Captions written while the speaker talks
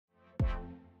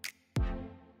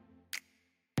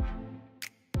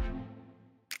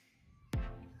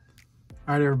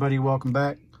All right, everybody, welcome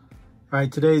back. All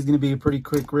right, today is going to be a pretty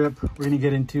quick rip. We're going to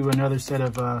get into another set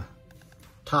of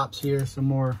tops here, some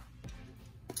more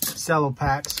Celo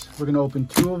packs. We're going to open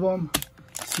 2 of them,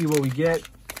 see what we get.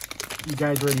 You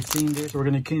guys already seen this. We're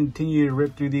going to continue to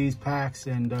rip through these packs,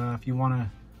 and if you want to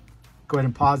go ahead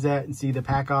and pause that and see the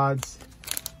pack odds.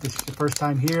 If this is your first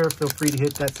time here, feel free to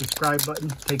hit that subscribe button.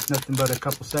 It takes nothing but a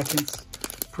couple seconds.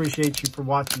 Appreciate you for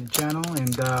watching the channel,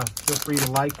 and feel free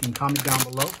to like and comment down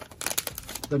below.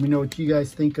 Let me know what you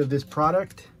guys think of this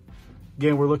product.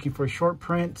 Again, we're looking for short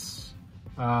prints,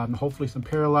 hopefully some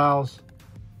parallels,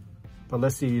 but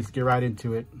let's get right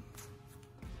into it.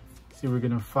 See what we're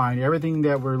gonna find. Everything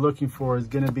that we're looking for is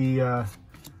gonna be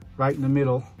right in the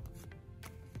middle.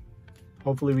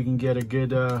 Hopefully we can get a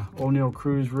good O'Neal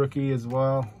Cruz rookie as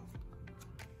well.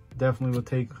 Definitely will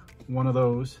take one of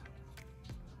those.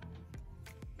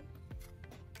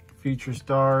 Future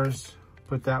stars,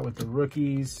 put that with the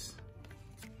rookies.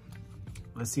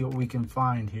 Let's see what we can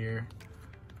find here.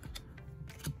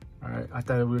 All right, I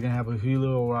thought we were gonna have a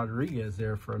Julio Rodriguez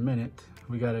there for a minute.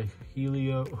 We got a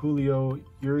Julio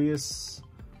Urias,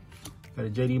 got a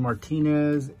JD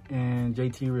Martinez and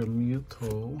JT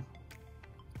Realmuto.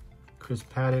 Chris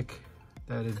Paddock,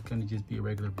 that is gonna just be a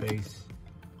regular base.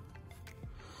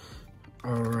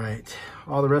 All right,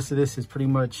 all the rest of this is pretty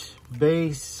much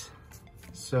base,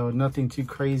 so nothing too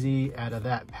crazy out of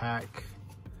that pack.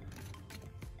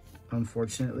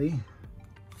 Unfortunately,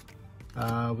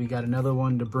 we got another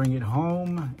one to bring it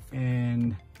home,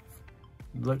 and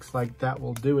looks like that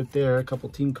will do it there. A couple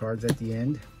team cards at the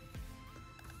end.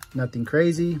 Nothing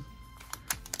crazy,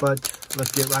 but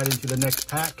let's get right into the next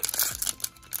pack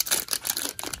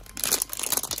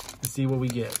and see what we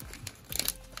get.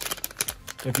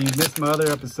 If you missed my other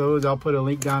episodes, I'll put a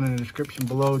link down in the description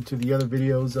below to the other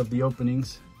videos of the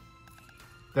openings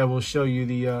that will show you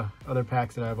the other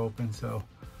packs that I've opened. So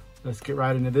let's get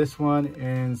right into this one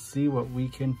and see what we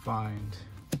can find.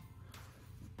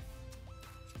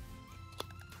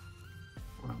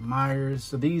 Myers.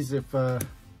 So these, if I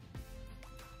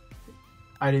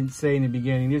didn't say in the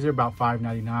beginning, these are about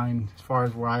 $5.99 as far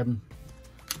as where I'm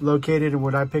located and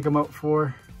what I pick them up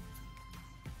for.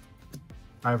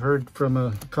 I've heard from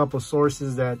a couple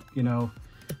sources that, you know,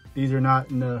 these are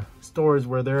not in the stores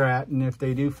where they're at, and if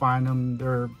they do find them,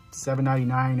 they're $7.99,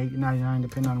 $8.99,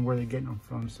 depending on where they're getting them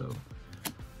from. So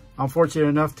I'm fortunate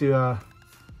enough to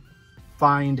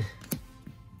find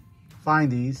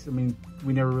these. I mean,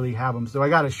 we never really have them. So I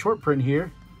got a short print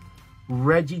here,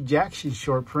 Reggie Jackson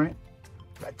short print.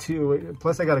 Got 2,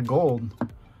 plus I got a gold,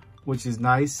 which is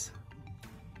nice.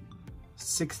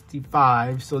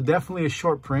 65, so definitely a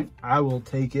short print. I will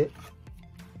take it.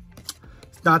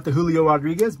 It's not the Julio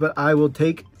Rodriguez, but I will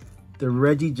take the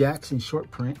Reggie Jackson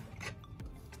short print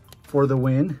for the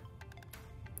win.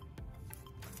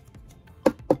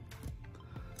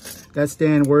 That's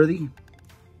Dan Worthy.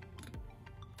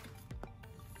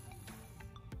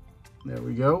 There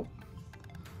we go.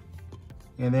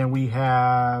 And then we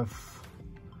have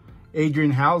Adrian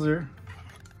Hauser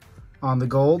on the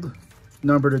gold,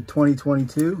 numbered to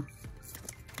 2022.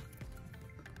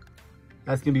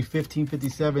 That's gonna be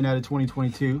 1557 out of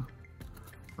 2022.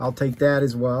 I'll take that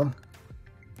as well.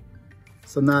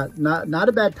 So not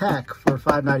a bad pack for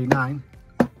 $5.99.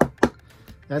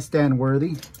 That's Dan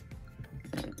Worthy.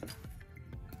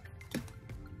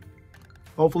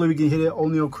 Hopefully we can hit it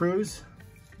O'Neal Cruz.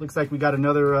 Looks like we got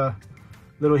another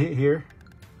little hit here.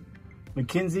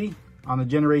 McKenzie on the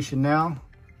Generation Now.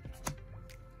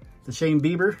 The Shane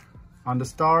Bieber on the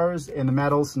stars, and the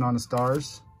Matt Olson on the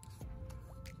stars.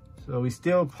 So we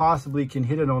still possibly can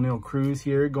hit an O'Neal Cruz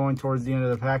here, going towards the end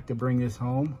of the pack to bring this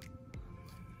home.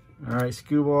 All right,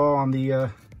 Screwball on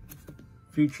the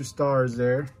future stars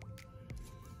there.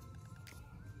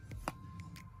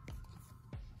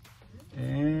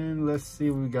 And let's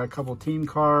see, we got a couple team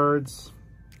cards.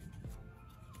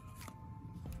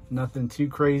 Nothing too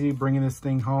crazy, bringing this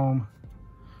thing home.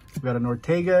 We got an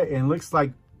Ortega, and looks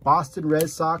like Boston Red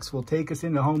Sox will take us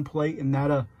into home plate, and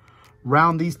that'll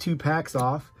round these 2 packs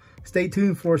off. Stay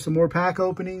tuned for some more pack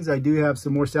openings. I do have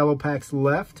some more Celo packs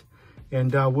left,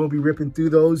 and we'll be ripping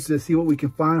through those to see what we can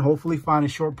find. Hopefully find a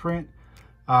short print.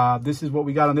 This is what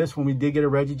we got on this one. We did get a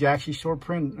Reggie Jackson short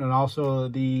print, and also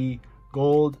the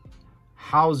gold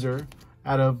Hauser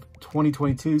out of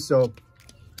 2022. So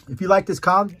if you like this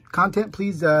content,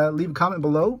 please leave a comment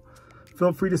below.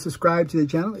 Feel free to subscribe to the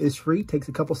channel. It's free. Takes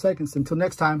a couple seconds. Until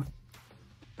next time,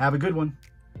 have a good one.